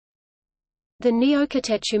The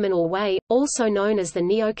Neocatechumenal Way, also known as the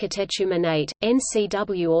Neocatechumenate,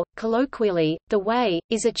 NCW or, colloquially, the Way,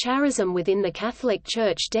 is a charism within the Catholic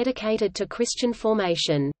Church dedicated to Christian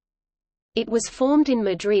formation. It was formed in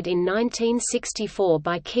Madrid in 1964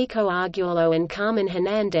 by Kiko Arguello and Carmen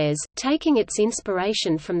Hernández, taking its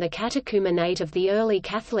inspiration from the catechumenate of the early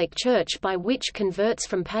Catholic Church by which converts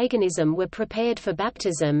from paganism were prepared for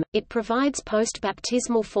baptism. It provides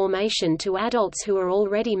post-baptismal formation to adults who are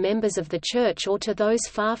already members of the Church or to those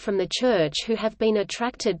far from the Church who have been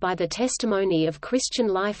attracted by the testimony of Christian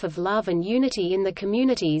life of love and unity in the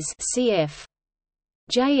communities. Cf.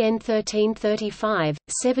 JN 1335,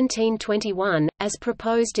 1721, as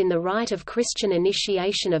proposed in the Rite of Christian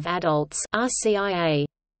Initiation of Adults (RCIA).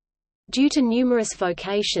 Due to numerous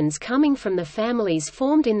vocations coming from the families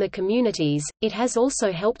formed in the communities, it has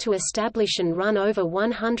also helped to establish and run over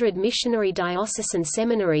 100 missionary diocesan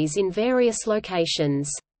seminaries in various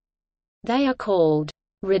locations. They are called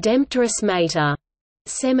Redemptoris Mater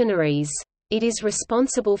seminaries. It is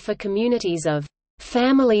responsible for communities of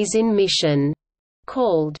families in mission,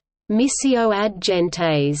 called Missio ad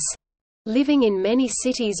Gentes, living in many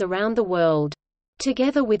cities around the world.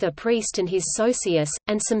 Together with a priest and his socius,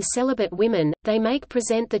 and some celibate women, they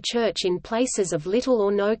present the Church in places of little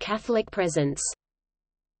or no Catholic presence.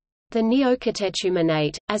 The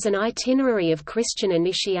Neocatechumenate, as an itinerary of Christian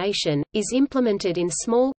initiation, is implemented in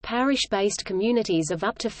small, parish-based communities of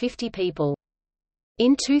up to 50 people.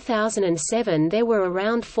 In 2007 there were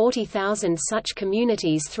around 40,000 such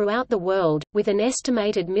communities throughout the world, with an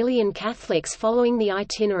estimated million Catholics following the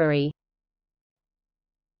itinerary.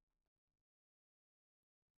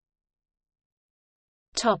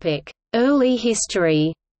 Early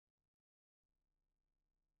history.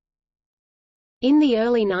 In the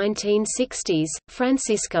early 1960s,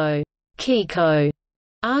 Francisco Kiko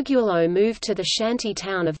Arguello moved to the shanty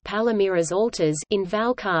town of Palomira's Altars in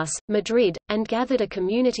Vallecas, Madrid, and gathered a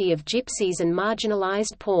community of gypsies and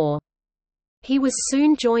marginalized poor. He was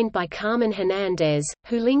soon joined by Carmen Hernández,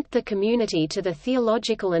 who linked the community to the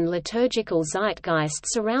theological and liturgical zeitgeist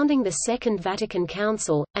surrounding the Second Vatican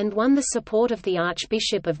Council, and won the support of the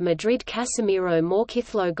Archbishop of Madrid Casimiro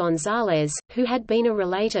Morquithlo González, who had been a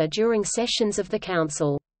relator during sessions of the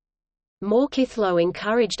council. Morquithlo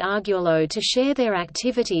encouraged Arguello to share their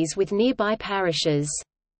activities with nearby parishes.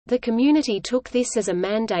 The community took this as a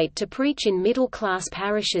mandate to preach in middle-class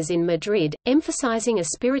parishes in Madrid, emphasizing a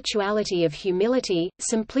spirituality of humility,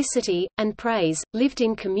 simplicity, and praise, lived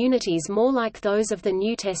in communities more like those of the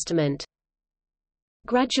New Testament.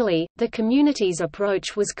 Gradually, the community's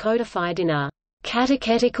approach was codified in a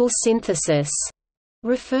catechetical synthesis,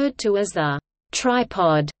 referred to as the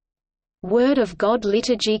tripod Word of God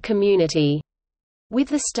liturgy community, with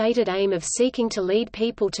the stated aim of seeking to lead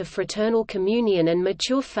people to fraternal communion and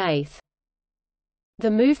mature faith.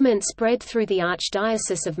 The movement spread through the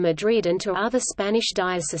Archdiocese of Madrid and to other Spanish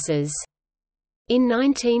dioceses. In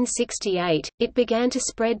 1968, it began to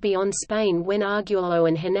spread beyond Spain when Arguello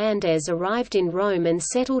and Hernández arrived in Rome and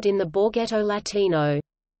settled in the Borghetto Latino.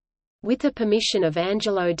 With the permission of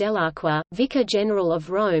Angelo Dell'Acqua, Vicar General of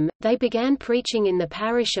Rome, they began preaching in the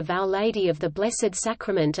parish of Our Lady of the Blessed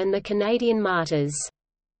Sacrament and the Canadian Martyrs.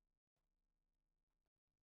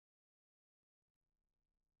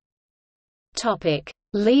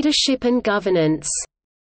 Leadership and governance.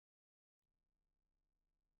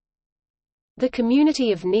 The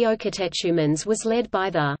community of Neocatechumens was led by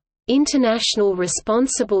the International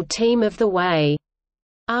Responsible Team of the Way,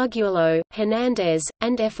 Arguello, Hernández,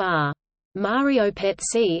 and Fr. Mario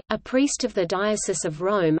Pezzi, a priest of the Diocese of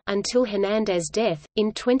Rome, until Hernández's death,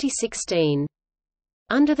 in 2016.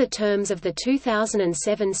 Under the terms of the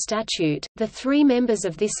 2007 statute, the 3 members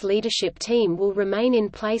of this leadership team will remain in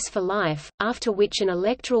place for life, after which an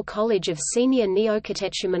electoral college of senior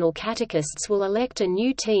neocatechumenal catechists will elect a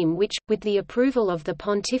new team which, with the approval of the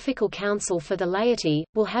Pontifical Council for the Laity,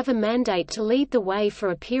 will have a mandate to lead the way for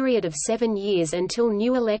a period of 7 years until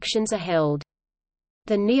new elections are held.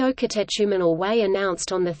 The Neocatechumenal Way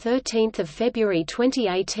announced on 13 February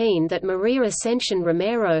 2018 that Maria Ascension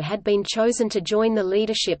Romero had been chosen to join the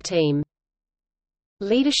leadership team.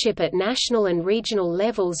 Leadership at national and regional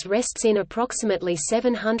levels rests in approximately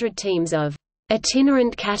 700 teams of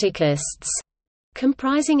itinerant catechists,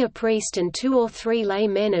 comprising a priest and 2 or 3 lay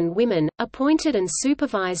men and women, appointed and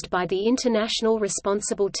supervised by the International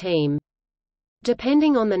Responsible Team.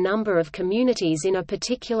 Depending on the number of communities in a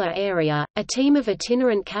particular area, a team of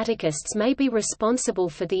itinerant catechists may be responsible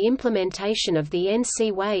for the implementation of the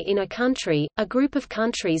NC Way in a country, a group of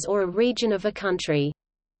countries or a region of a country.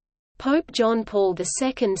 Pope John Paul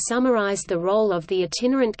II summarized the role of the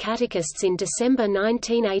itinerant catechists in December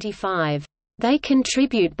 1985. They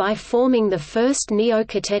contribute by forming the first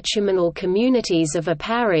neocatechumenal communities of a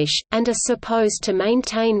parish, and are supposed to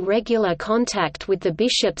maintain regular contact with the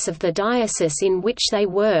bishops of the diocese in which they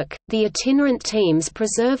work. The itinerant teams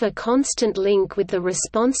preserve a constant link with the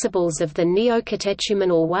responsibles of the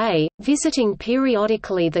Neocatechumenal Way, visiting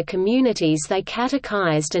periodically the communities they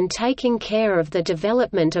catechized and taking care of the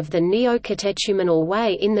development of the Neocatechumenal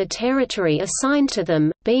Way in the territory assigned to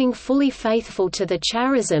them, being fully faithful to the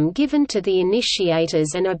charism given to the initiators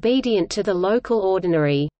and obedient to the local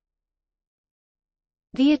ordinary.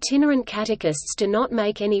 The itinerant catechists do not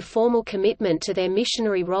make any formal commitment to their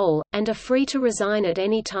missionary role, and are free to resign at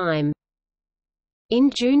any time.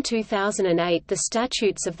 In June 2008, the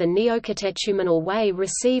Statutes of the Neocatechumenal Way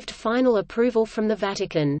received final approval from the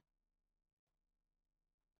Vatican.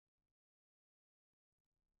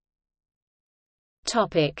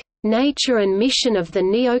 Nature and mission of the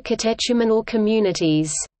neocatechumenal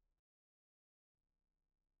communities.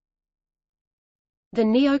 The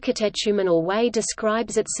Neocatechumenal Way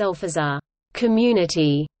describes itself as a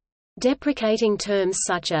community, deprecating terms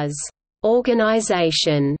such as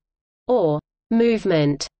organization or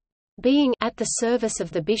movement, being at the service of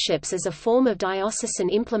the bishops as a form of diocesan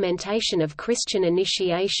implementation of Christian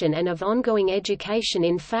initiation and of ongoing education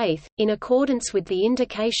in faith, in accordance with the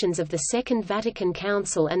indications of the Second Vatican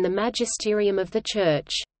Council and the magisterium of the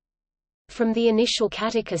Church. From the initial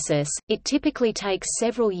catechesis, it typically takes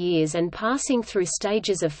several years and passing through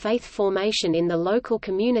stages of faith formation in the local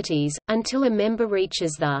communities, until a member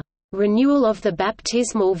reaches the renewal of the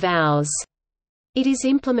baptismal vows. It is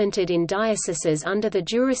implemented in dioceses under the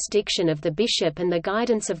jurisdiction of the bishop and the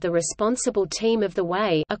guidance of the responsible team of the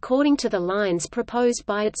Way, according to the lines proposed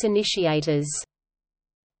by its initiators.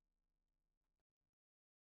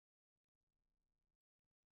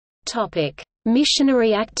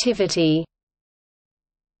 Missionary activity.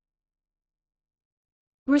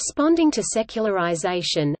 Responding to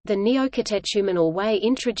secularization, the Neocatechumenal Way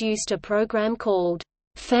introduced a program called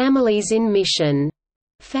Families in Mission.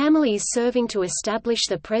 Families serving to establish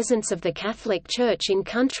the presence of the Catholic Church in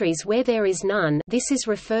countries where there is none. This is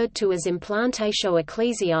referred to as implantatio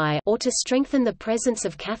ecclesiae, or to strengthen the presence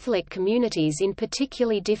of Catholic communities in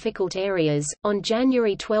particularly difficult areas. On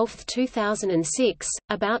January 12, 2006,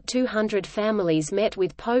 about 200 families met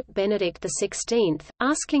with Pope Benedict XVI,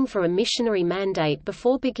 asking for a missionary mandate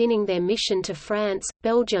before beginning their mission to France,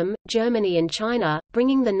 Belgium, Germany and China,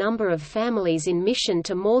 bringing the number of families in mission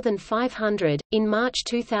to more than 500. In March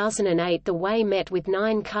 2008, the Way met with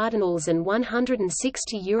 9 cardinals and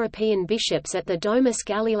 160 European bishops at the Domus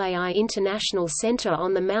Galileae International Centre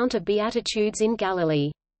on the Mount of Beatitudes in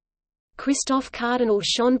Galilee. Christoph Cardinal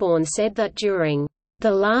Schonborn said that during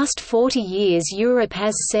the last 40 years Europe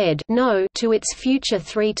has said no to its future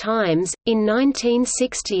 3 times, in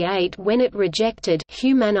 1968 when it rejected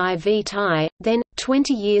Humanae Vitae, then,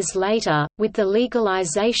 20 years later, with the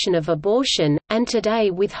legalization of abortion, and today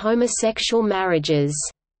with homosexual marriages.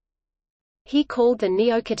 He called the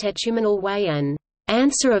Neocatechumenal Way an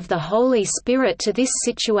answer of the Holy Spirit to this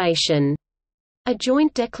situation. A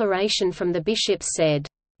joint declaration from the bishops said,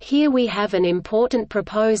 "Here we have an important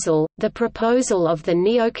proposal, the proposal of the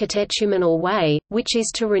Neocatechumenal Way, which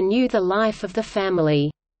is to renew the life of the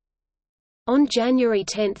family." On January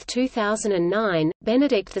 10, 2009,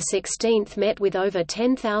 Benedict XVI met with over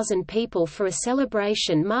 10,000 people for a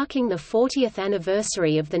celebration marking the 40th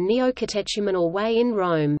anniversary of the Neocatechumenal Way in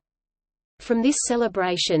Rome. From this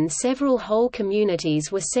celebration several whole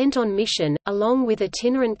communities were sent on mission, along with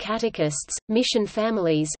itinerant catechists, mission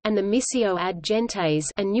families, and the Missio ad Gentes,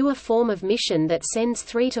 a newer form of mission that sends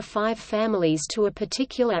 3 to 5 families to a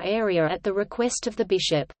particular area at the request of the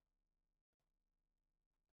bishop.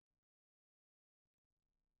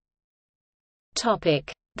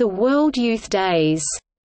 The World Youth Days.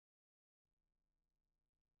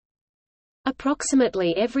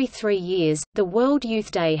 Approximately every 3 years, the World Youth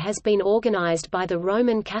Day has been organized by the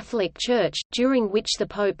Roman Catholic Church, during which the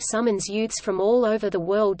Pope summons youths from all over the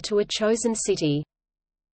world to a chosen city.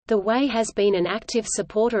 The Way has been an active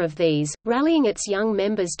supporter of these, rallying its young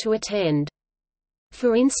members to attend.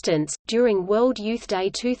 For instance, during World Youth Day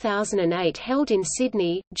 2008 held in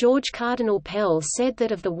Sydney, George Cardinal Pell said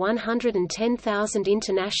that of the 110,000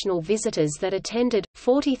 international visitors that attended,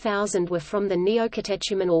 40,000 were from the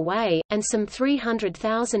Neocatechumenal Way, and some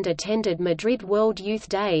 300,000 attended Madrid World Youth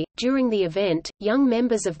Day. During the event, young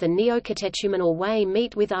members of the Neocatechumenal Way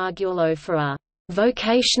meet with Arguello for a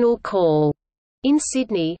vocational call In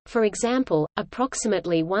Sydney, for example,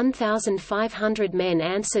 approximately 1,500 men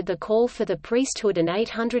answered the call for the priesthood and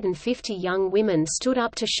 850 young women stood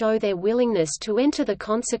up to show their willingness to enter the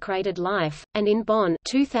consecrated life, and in Bonn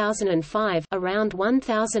 2005, around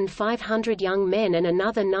 1,500 young men and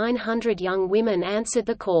another 900 young women answered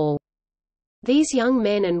the call. These young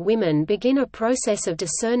men and women begin a process of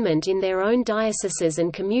discernment in their own dioceses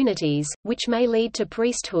and communities, which may lead to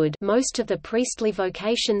priesthood. Most of the priestly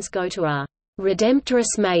vocations go to a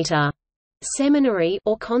Redemptoris mater seminary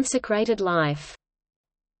or consecrated life.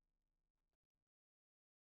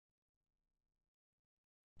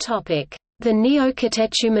 Topic: The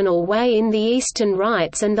Neocatechumenal Way in the Eastern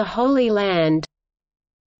Rites and the Holy Land.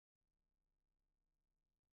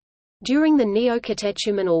 During the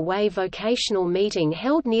Neocatechumenal Way vocational meeting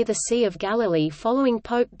held near the Sea of Galilee following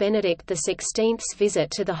Pope Benedict XVI's visit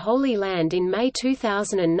to the Holy Land in May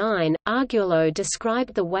 2009, Arguello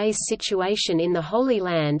described the Way's situation in the Holy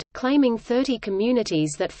Land, claiming 30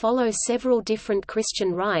 communities that follow several different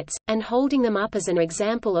Christian rites, and holding them up as an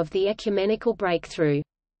example of the ecumenical breakthrough.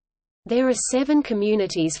 There are 7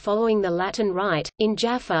 communities following the Latin Rite, in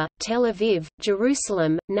Jaffa, Tel Aviv,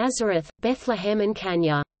 Jerusalem, Nazareth, Bethlehem and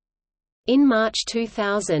Kanya. In March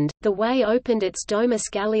 2000, the Way opened its Domus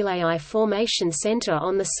Galileae Formation Center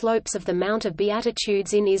on the slopes of the Mount of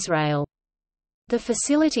Beatitudes in Israel. The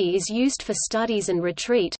facility is used for studies and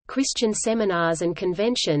retreat, Christian seminars and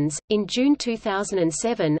conventions. In June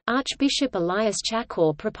 2007, Archbishop Elias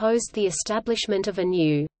Chakor proposed the establishment of a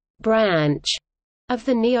new branch of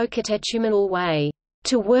the Neocatechumenal Way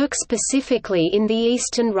to work specifically in the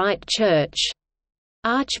Eastern Rite Church.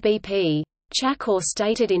 Archbp. Chakor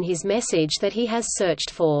stated in his message that he has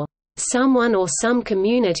searched for someone or some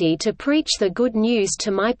community to preach the good news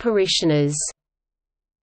to my parishioners,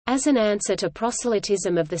 as an answer to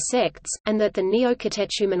proselytism of the sects, and that the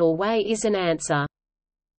Neocatechumenal Way is an answer.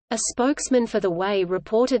 A spokesman for the Way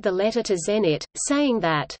reported the letter to Zenit, saying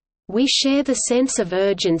that, "We share the sense of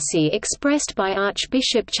urgency expressed by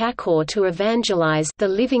Archbishop Chakor to evangelize the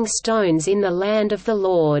living stones in the land of the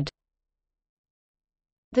Lord."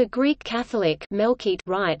 The Greek Catholic Melkite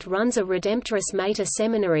Rite runs a Redemptoris Mater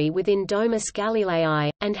seminary within Domus Galileae,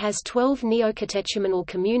 and has 12 neocatechumenal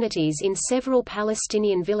communities in several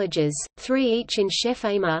Palestinian villages, 3 each in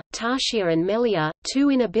Shephamah, Tarshia and Melia, 2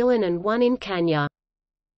 in Abilene and 1 in Kanya.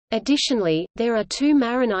 Additionally, there are 2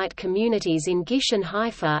 Maronite communities in Gish and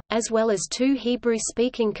Haifa, as well as 2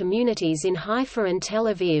 Hebrew-speaking communities in Haifa and Tel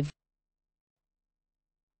Aviv.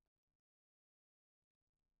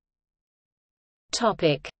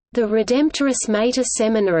 The Redemptoris Mater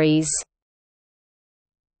Seminaries.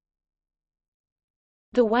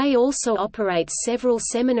 The Way also operates several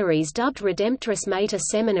seminaries dubbed Redemptoris Mater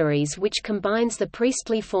Seminaries, which combines the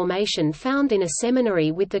priestly formation found in a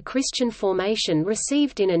seminary with the Christian formation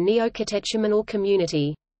received in a neocatechumenal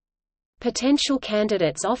community. Potential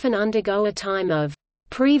candidates often undergo a time of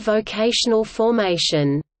pre-vocational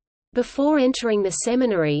formation before entering the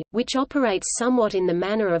seminary, which operates somewhat in the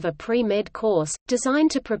manner of a pre-med course, designed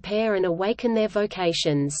to prepare and awaken their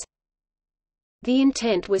vocations. The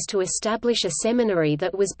intent was to establish a seminary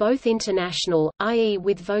that was both international, i.e.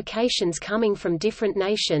 with vocations coming from different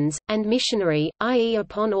nations, and missionary, i.e.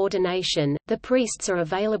 upon ordination, the priests are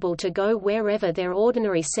available to go wherever their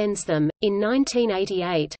ordinary sends them. In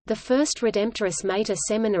 1988, the first Redemptoris Mater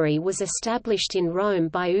Seminary was established in Rome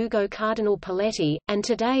by Ugo Cardinal Poletti, and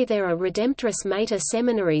today there are Redemptoris Mater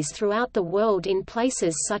seminaries throughout the world in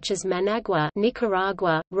places such as Managua,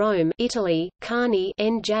 Nicaragua, Rome, Italy, Kearney,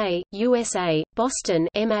 NJ, USA, Boston,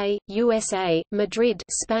 MA, USA, Madrid,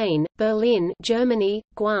 Spain, Berlin, Germany,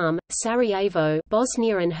 Guam, Sarajevo,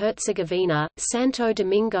 Bosnia and Herzegovina, Santo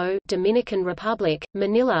Domingo, Dominican Republic,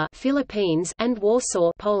 Manila, Philippines, and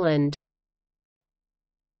Warsaw, Poland.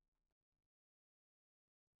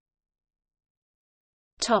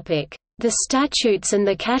 Topic: The Statutes and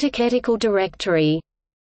the Catechetical Directory.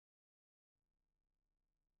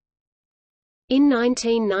 In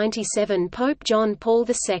 1997, Pope John Paul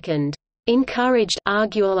II encouraged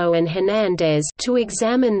Arguello and Hernandez to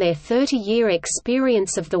examine their 30-year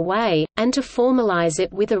experience of the Way, and to formalize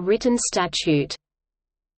it with a written statute.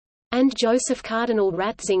 And Joseph Cardinal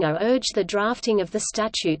Ratzinger urged the drafting of the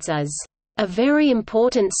statutes as a very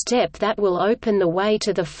important step that will open the way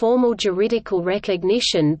to the formal juridical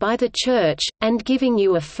recognition by the Church, and giving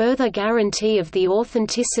you a further guarantee of the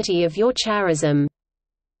authenticity of your charism.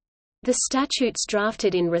 The statutes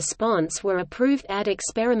drafted in response were approved ad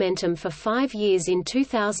experimentum for 5 years in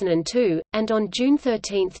 2002, and on June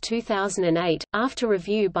 13, 2008, after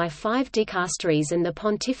review by 5 dicasteries and the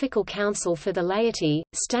Pontifical Council for the Laity,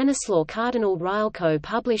 Stanislaw Cardinal Rylko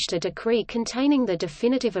published a decree containing the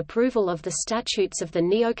definitive approval of the Statutes of the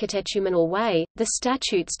Neocatechumenal Way. The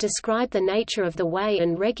statutes describe the nature of the way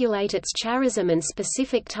and regulate its charism and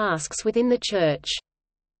specific tasks within the Church.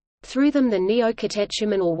 Through them the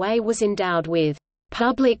Neocatechumenal Way was endowed with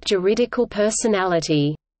public juridical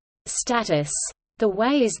personality status. The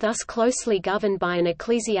Way is thus closely governed by an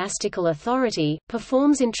ecclesiastical authority,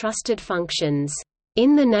 performs entrusted functions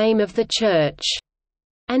in the name of the Church,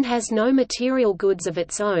 and has no material goods of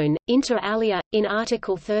its own. Inter alia, in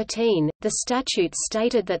Article 13, the statutes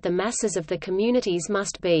stated that the masses of the communities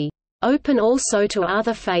must be open also to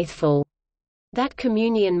other faithful, that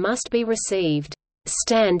communion must be received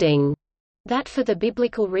standing, that for the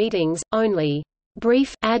biblical readings, only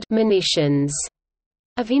brief admonitions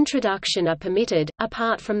of introduction are permitted,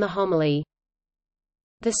 apart from the homily.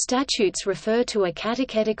 The statutes refer to a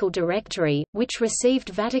catechetical directory, which received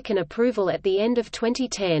Vatican approval at the end of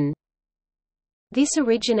 2010. This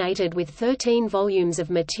originated with 13 volumes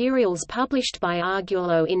of materials published by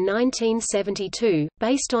Arguello in 1972,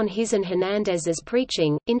 based on his and Hernandez's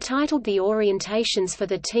preaching, entitled The Orientations for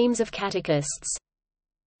the Teams of Catechists.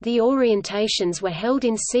 The orientations were held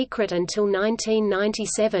in secret until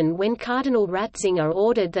 1997, when Cardinal Ratzinger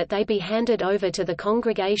ordered that they be handed over to the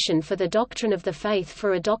Congregation for the Doctrine of the Faith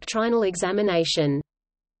for a doctrinal examination.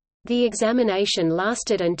 The examination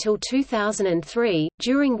lasted until 2003,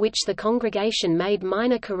 during which the congregation made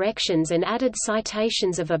minor corrections and added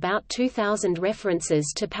citations of about 2,000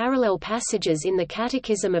 references to parallel passages in the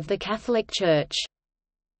Catechism of the Catholic Church.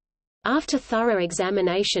 After thorough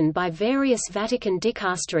examination by various Vatican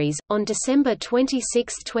dicasteries, on December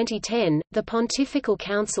 26, 2010, the Pontifical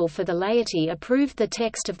Council for the Laity approved the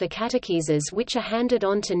text of the catecheses, which are handed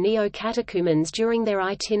on to neo-catechumens during their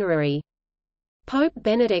itinerary. Pope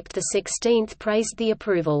Benedict XVI praised the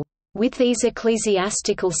approval. With these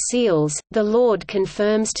ecclesiastical seals, the Lord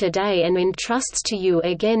confirms today and entrusts to you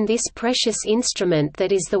again this precious instrument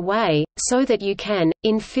that is the Way, so that you can,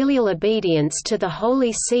 in filial obedience to the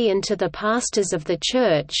Holy See and to the pastors of the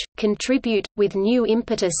Church, contribute, with new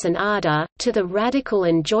impetus and ardor, to the radical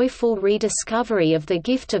and joyful rediscovery of the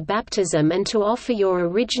gift of baptism and to offer your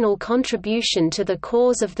original contribution to the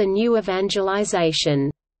cause of the new evangelization.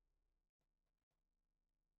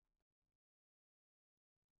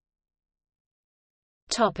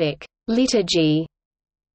 Liturgy.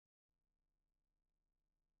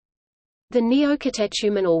 The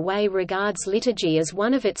Neocatechumenal Way regards liturgy as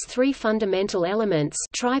one of its 3 fundamental elements,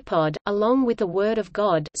 tripod, along with the Word of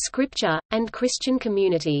God, Scripture, and Christian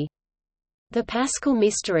community. The Paschal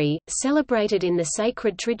Mystery, celebrated in the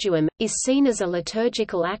Sacred Triduum, is seen as a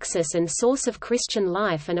liturgical axis and source of Christian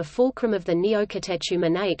life and a fulcrum of the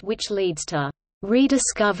Neocatechumenate, which leads to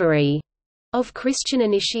rediscovery of Christian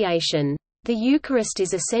initiation. The Eucharist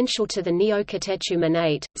is essential to the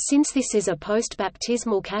Neocatechumenate, since this is a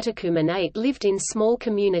post-baptismal catechumenate lived in small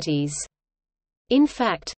communities. In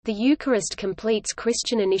fact, the Eucharist completes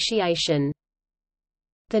Christian initiation.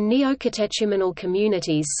 The Neocatechumenal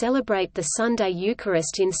communities celebrate the Sunday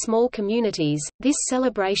Eucharist in small communities. This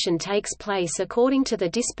celebration takes place according to the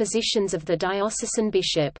dispositions of the diocesan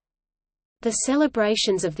bishop. The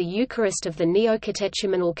celebrations of the Eucharist of the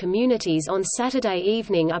Neocatechumenal communities on Saturday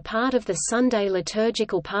evening are part of the Sunday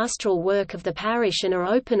liturgical pastoral work of the parish and are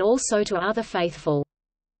open also to other faithful.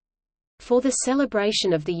 For the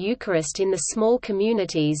celebration of the Eucharist in the small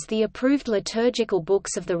communities, the approved liturgical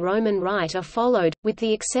books of the Roman Rite are followed, with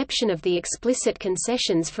the exception of the explicit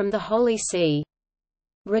concessions from the Holy See.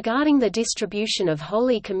 Regarding the distribution of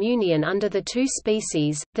Holy Communion under the 2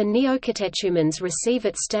 species, the Neocatechumens receive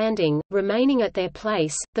it standing, remaining at their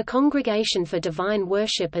place. The Congregation for Divine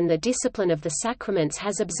Worship and the Discipline of the Sacraments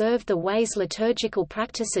has observed the Way's liturgical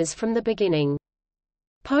practices from the beginning.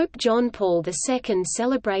 Pope John Paul II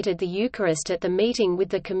celebrated the Eucharist at the meeting with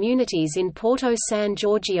the communities in Porto San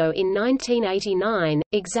Giorgio in 1989,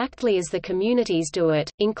 exactly as the communities do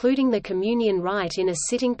it, including the communion rite in a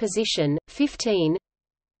sitting position. 15.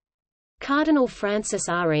 Cardinal Francis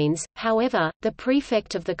Arenes, however, the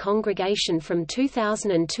prefect of the congregation from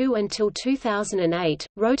 2002 until 2008,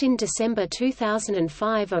 wrote in December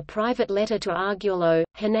 2005 a private letter to Arguello,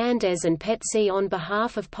 Hernandez and Pezzi on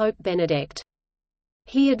behalf of Pope Benedict.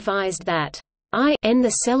 He advised that, in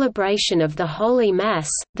the celebration of the Holy Mass,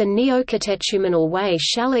 the Neocatechumenal Way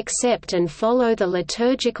shall accept and follow the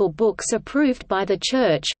liturgical books approved by the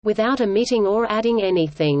Church, without omitting or adding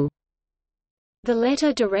anything. The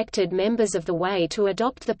letter directed members of the Way to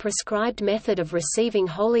adopt the prescribed method of receiving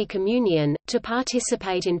Holy Communion, to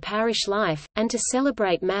participate in parish life, and to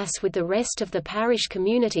celebrate Mass with the rest of the parish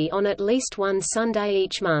community on at least one Sunday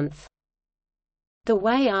each month. The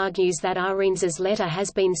Way argues that Arens's letter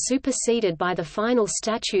has been superseded by the final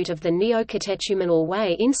statute of the Neocatechumenal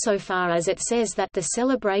Way insofar as it says that the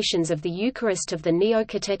celebrations of the Eucharist of the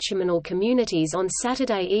neocatechumenal communities on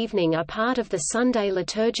Saturday evening are part of the Sunday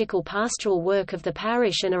liturgical pastoral work of the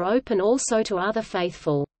parish and are open also to other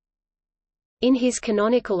faithful. In his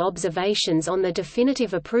canonical observations on the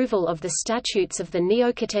definitive approval of the Statutes of the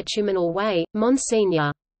Neocatechumenal Way,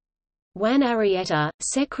 Monsignor Juan Arrieta,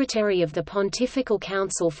 Secretary of the Pontifical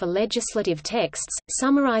Council for Legislative Texts,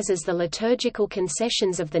 summarizes the liturgical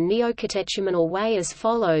concessions of the Neocatechumenal Way as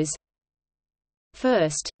follows.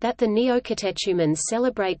 First, that the neocatechumens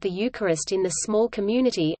celebrate the Eucharist in the small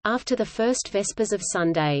community, after the first Vespers of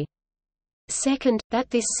Sunday. Second, that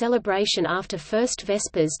this celebration after First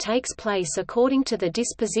Vespers takes place according to the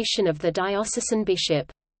disposition of the diocesan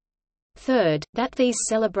bishop. Third, that these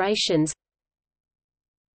celebrations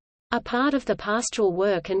are part of the pastoral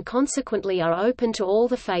work and consequently are open to all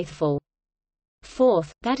the faithful.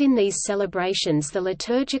 Fourth, that in these celebrations the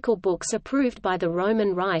liturgical books approved by the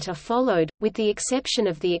Roman Rite are followed, with the exception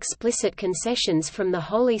of the explicit concessions from the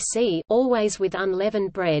Holy See, always with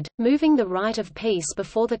unleavened bread, moving the rite of peace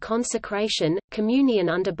before the consecration, communion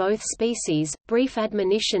under both species, brief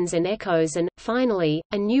admonitions and echoes and, finally,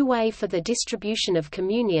 a new way for the distribution of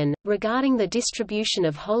communion. Regarding the distribution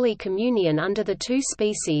of Holy Communion under the two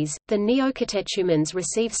species, the neocatechumens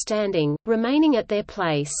receive standing, remaining at their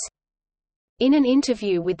place. In an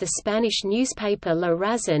interview with the Spanish newspaper La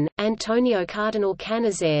Razón, Antonio Cardinal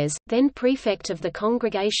Canizares, then prefect of the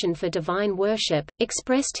Congregation for Divine Worship,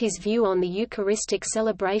 expressed his view on the Eucharistic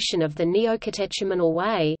celebration of the Neocatechumenal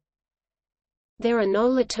Way. There are no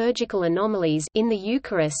liturgical anomalies in the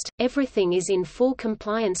Eucharist, everything is in full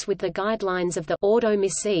compliance with the guidelines of the Ordo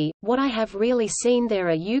Missae. What I have really seen there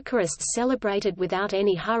are Eucharists celebrated without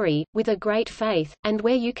any hurry, with a great faith, and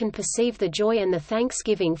where you can perceive the joy and the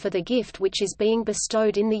thanksgiving for the gift which is being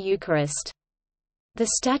bestowed in the Eucharist. The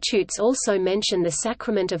Statutes also mention the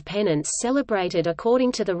Sacrament of Penance celebrated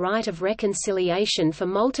according to the rite of reconciliation for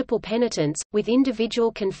multiple penitents, with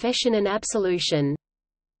individual confession and absolution.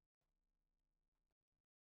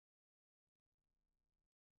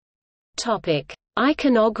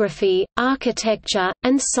 Iconography, architecture,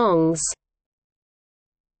 and songs.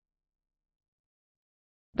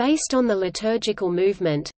 Based on the liturgical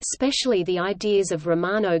movement, especially the ideas of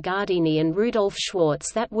Romano Guardini and Rudolf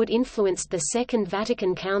Schwartz that would influence the Second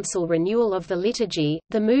Vatican Council renewal of the liturgy,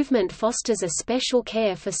 the movement fosters a special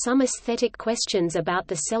care for some aesthetic questions about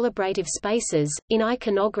the celebrative spaces. In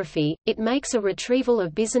iconography, it makes a retrieval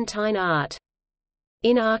of Byzantine art.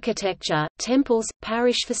 In architecture, temples,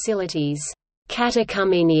 parish facilities,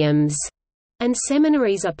 catechumeniums, and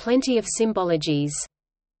seminaries are plenty of symbologies.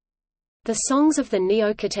 The songs of the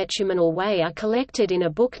Neocatechumenal Way are collected in a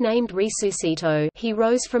book named Risuscito, He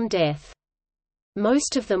Rose from Death.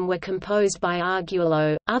 Most of them were composed by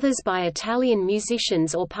Arguello, others by Italian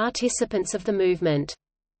musicians or participants of the movement.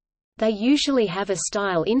 They usually have a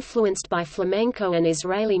style influenced by flamenco and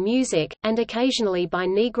Israeli music, and occasionally by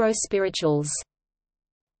Negro spirituals.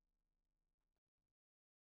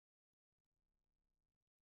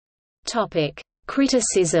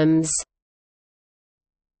 Criticisms.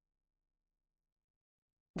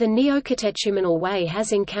 The Neocatechumenal Way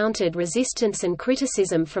has encountered resistance and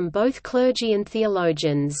criticism from both clergy and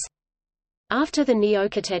theologians. After the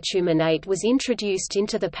Neocatechumenate was introduced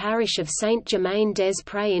into the parish of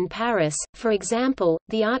Saint-Germain-des-Prés in Paris, for example,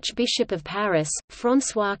 the Archbishop of Paris,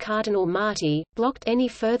 François Cardinal Marty, blocked any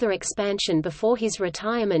further expansion before his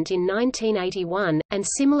retirement in 1981, and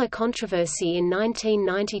similar controversy in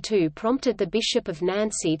 1992 prompted the Bishop of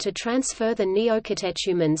Nancy to transfer the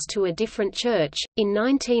Neocatechumens to a different church. In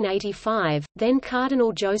 1985, then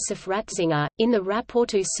Cardinal Joseph Ratzinger, in the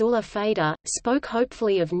Rapportu sulla Fede, spoke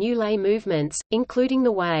hopefully of new lay movements, including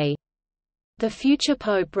the Way. The future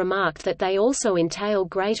pope remarked that they also entail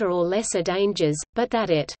greater or lesser dangers, but that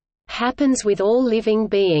it happens with all living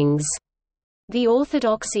beings. The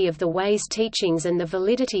orthodoxy of the Way's teachings and the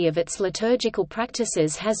validity of its liturgical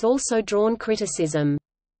practices has also drawn criticism.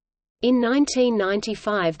 In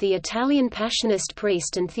 1995, the Italian Passionist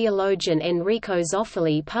priest and theologian Enrico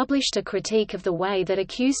Zoffoli published a critique of the Way that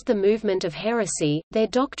accused the movement of heresy. Their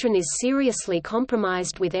doctrine is seriously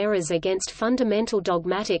compromised with errors against fundamental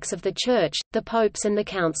dogmatics of the Church, the popes and the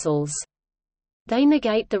councils. They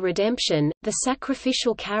negate the redemption, the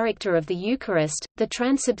sacrificial character of the Eucharist, the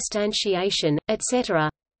transubstantiation, etc.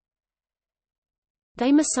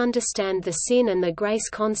 They misunderstand the sin and the grace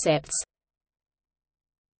concepts.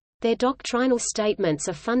 Their doctrinal statements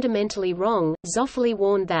are fundamentally wrong. Zoffoli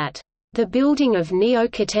warned that the building of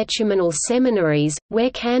neocatechumenal seminaries, where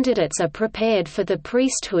candidates are prepared for the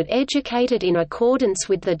priesthood educated in accordance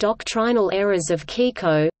with the doctrinal errors of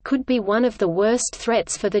Kiko, could be one of the worst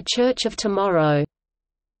threats for the Church of tomorrow.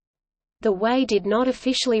 The Way did not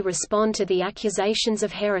officially respond to the accusations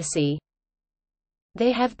of heresy.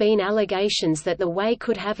 There have been allegations that the Way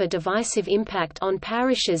could have a divisive impact on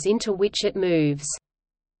parishes into which it moves.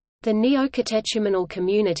 The neocatechumenal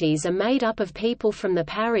communities are made up of people from the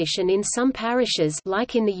parish, and in some parishes,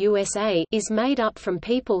 like in the USA, is made up from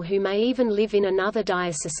people who may even live in another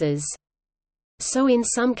dioceses. So in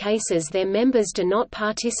some cases their members do not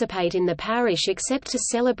participate in the parish except to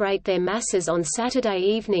celebrate their masses on Saturday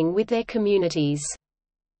evening with their communities.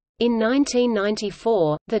 In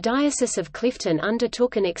 1994, the Diocese of Clifton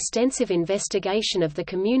undertook an extensive investigation of the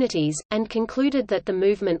communities, and concluded that the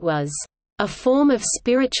movement was a form of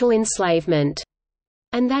spiritual enslavement,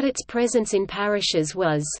 and that its presence in parishes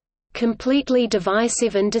was completely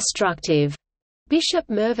divisive and destructive. Bishop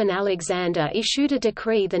Mervyn Alexander issued a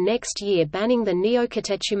decree the next year banning the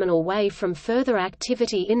Neocatechumenal Way from further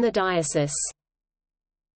activity in the diocese.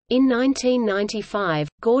 In 1995,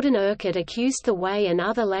 Gordon Urquhart accused the Way and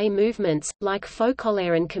other lay movements, like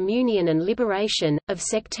Focolaire and Communion and Liberation, of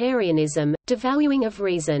sectarianism, devaluing of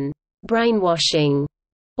reason, brainwashing,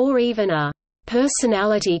 or even a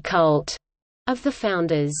personality cult of the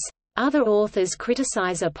founders. Other authors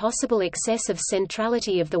criticize a possible excessive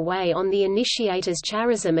centrality of the Way on the initiators'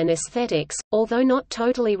 charism and aesthetics, although not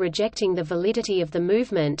totally rejecting the validity of the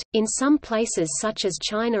movement. In some places such as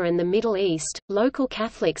China and the Middle East, local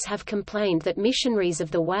Catholics have complained that missionaries of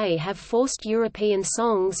the Way have forced European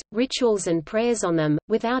songs, rituals and prayers on them,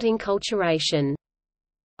 without inculturation.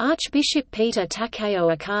 Archbishop Peter Takeo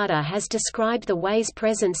Okada has described the Way's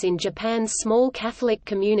presence in Japan's small Catholic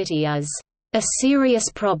community as a serious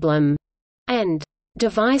problem and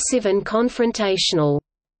divisive and confrontational.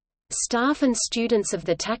 Staff and students of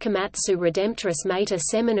the Takamatsu Redemptoris Mater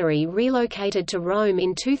Seminary relocated to Rome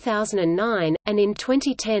in 2009, and in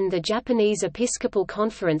 2010 the Japanese Episcopal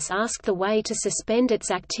Conference asked the Way to suspend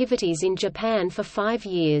its activities in Japan for 5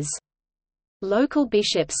 years. Local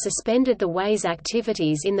bishops suspended the Way's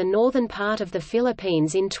activities in the northern part of the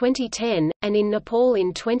Philippines in 2010, and in Nepal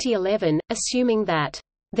in 2011, assuming that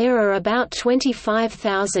there are about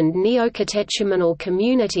 25,000 neocatechumenal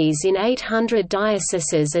communities in 800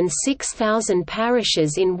 dioceses and 6,000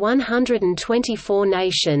 parishes in 124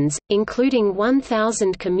 nations, including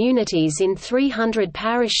 1,000 communities in 300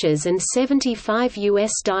 parishes and 75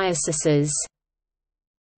 U.S. dioceses.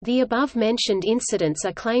 The above-mentioned incidents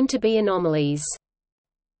are claimed to be anomalies.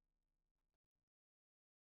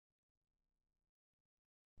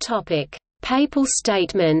 Papal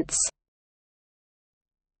statements.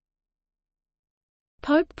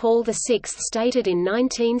 Pope Paul VI stated in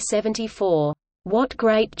 1974, "What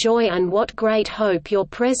great joy and what great hope your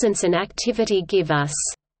presence and activity give us.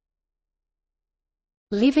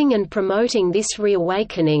 Living and promoting this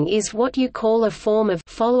reawakening is what you call a form of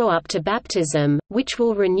follow-up to baptism, which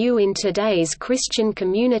will renew in today's Christian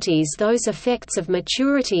communities those effects of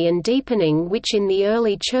maturity and deepening which in the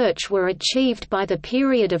early Church were achieved by the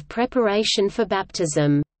period of preparation for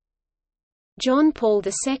baptism." John Paul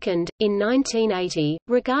II, in 1980,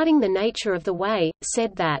 regarding the nature of the Way,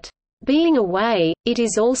 said that, "Being a way, it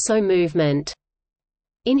is also movement."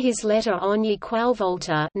 In his letter Ogni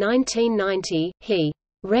Qualvolta 1990, he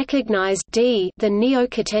recognized the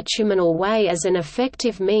Neocatechumenal Way as an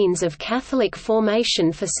effective means of Catholic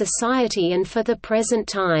formation for society and for the present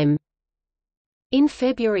time. In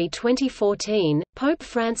February 2014, Pope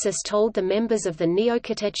Francis told the members of the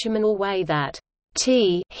Neocatechumenal Way that,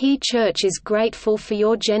 He Church is grateful for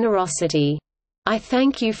your generosity. I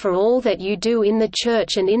thank you for all that you do in the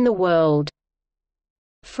Church and in the world."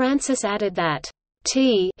 Francis added that,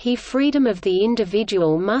 He freedom of the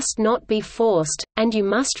individual must not be forced, and you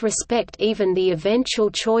must respect even the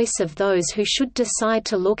eventual choice of those who should decide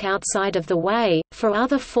to look outside of the Way, for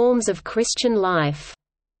other forms of Christian life.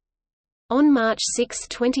 On March 6,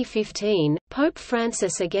 2015, Pope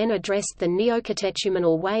Francis again addressed the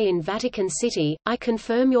Neocatechumenal Way in Vatican City, "I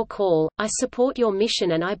confirm your call, I support your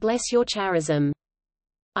mission and I bless your charism.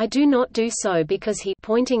 I do not do so because he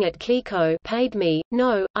pointing at Kiko paid me,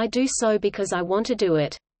 no, I do so because I want to do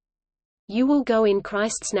it. You will go in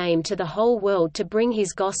Christ's name to the whole world to bring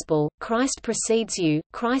his gospel, Christ precedes you,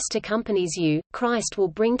 Christ accompanies you, Christ will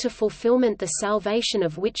bring to fulfillment the salvation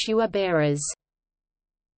of which you are bearers."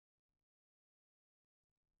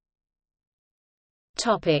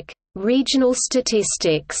 Regional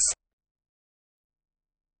statistics.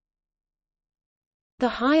 The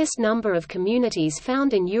highest number of communities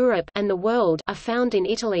found in Europe and the world are found in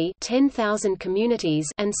Italy, 10,000 communities,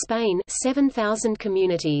 and Spain, 7,000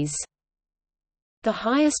 communities. The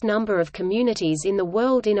highest number of communities in the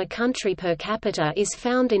world in a country per capita is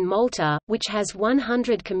found in Malta, which has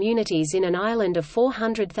 100 communities in an island of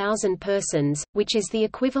 400,000 persons, which is the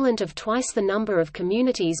equivalent of twice the number of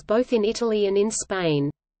communities both in Italy and in Spain.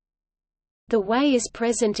 The Way is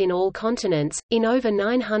present in all continents, in over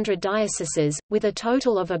 900 dioceses, with a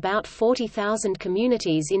total of about 40,000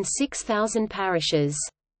 communities in 6,000 parishes.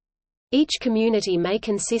 Each community may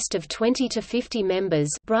consist of 20 to 50 members,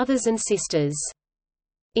 brothers and sisters.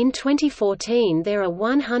 In 2014 there are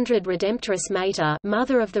 100 Redemptoris Mater,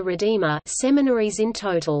 Mother of the Redeemer, seminaries in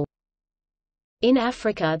total. In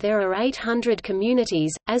Africa there are 800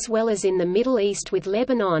 communities, as well as in the Middle East, with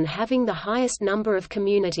Lebanon having the highest number of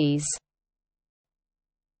communities.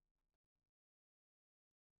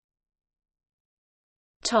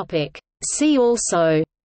 See also: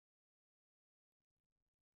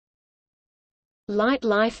 Light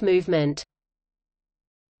Life Movement.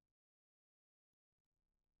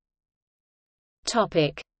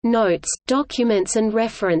 Notes, documents and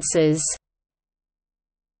references.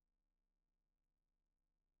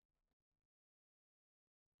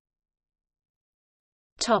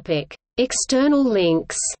 External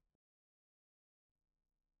links.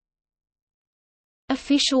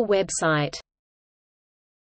 Official website.